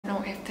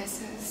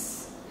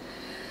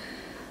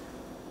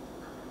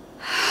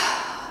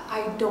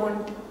I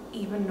don't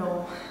even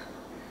know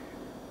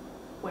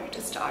where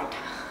to start.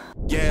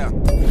 Yeah.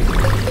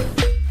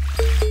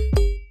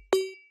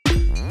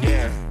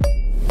 Yeah.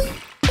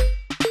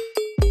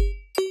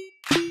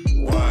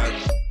 What?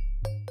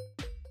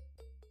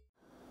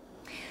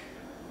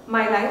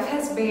 My life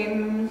has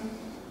been,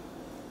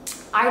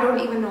 I don't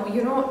even know,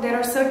 you know, there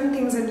are certain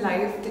things in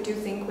life that you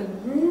think will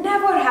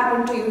never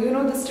happen to you. You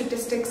know, the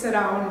statistics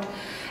around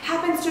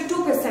happens to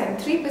 2%,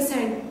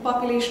 3%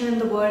 population in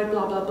the world,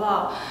 blah, blah,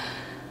 blah.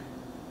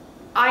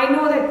 I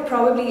know that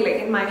probably,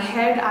 like, in my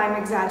head,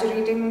 I'm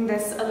exaggerating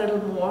this a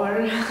little more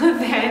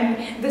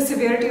than the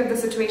severity of the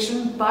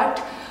situation, but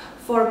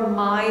for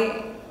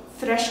my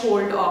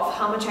threshold of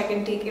how much I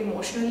can take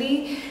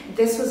emotionally,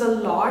 this was a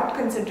lot,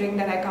 considering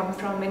that I come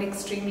from an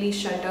extremely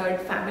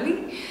sheltered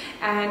family.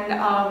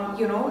 And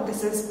you know,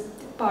 this is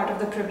part of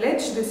the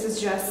privilege. This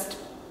is just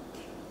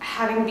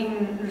having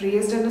been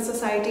raised in a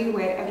society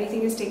where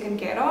everything is taken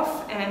care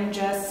of, and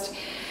just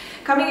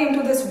coming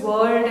into this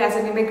world as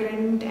an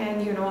immigrant.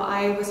 And you know,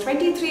 I was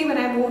 23 when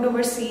I moved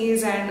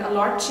overseas, and a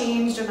lot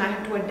changed, and I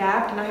had to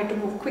adapt, and I had to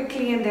move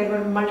quickly, and there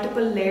were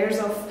multiple layers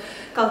of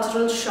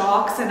cultural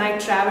shocks, and I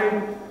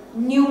traveled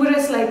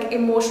numerous like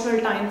emotional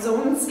time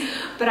zones.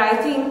 But I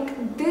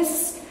think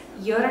this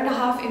year and a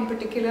half in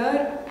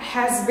particular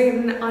has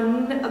been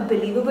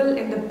unbelievable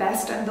in the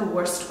best and the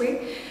worst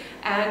way,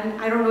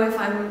 and I don't know if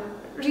I'm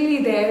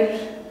really there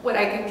where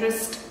I can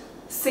just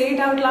say it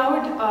out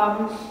loud.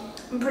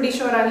 I'm pretty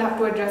sure I'll have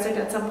to address it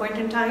at some point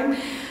in time,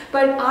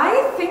 but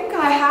I think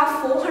I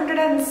have 400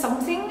 and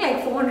something,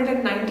 like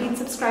 419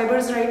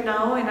 subscribers right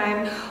now, and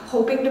I'm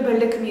hoping to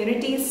build a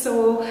community.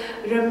 So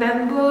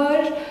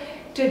remember,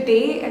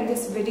 today and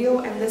this video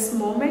and this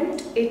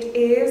moment, it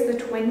is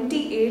the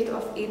 28th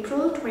of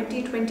April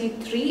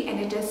 2023, and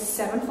it is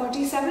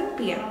 7:47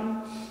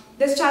 p.m.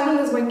 This channel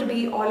is going to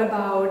be all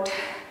about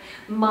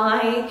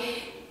my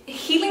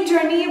healing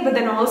journey, but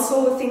then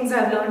also things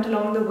I've learned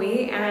along the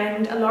way,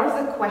 and a lot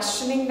of the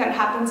questioning that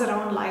happens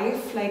around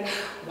life, like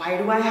why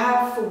do I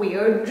have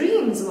weird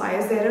dreams, why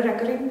is there a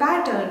recurring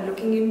pattern,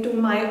 looking into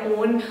my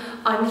own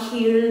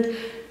unhealed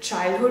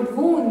childhood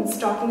wounds,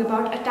 talking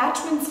about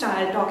attachment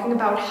style, talking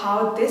about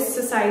how this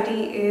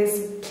society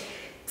is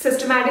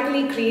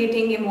systematically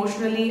creating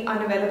emotionally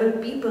unavailable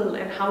people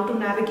and how to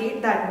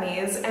navigate that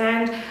maze.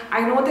 And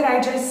I know that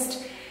I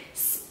just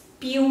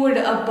spewed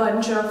a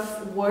bunch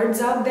of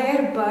words out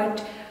there,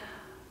 but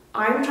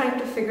I'm trying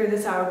to figure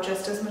this out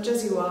just as much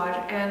as you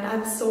are, and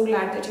I'm so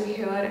glad that you're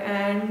here,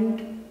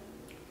 and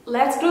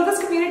let's grow this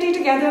community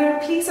together.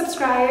 Please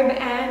subscribe,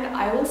 and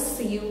I will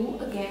see you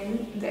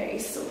again very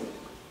soon.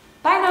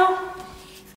 Bye now.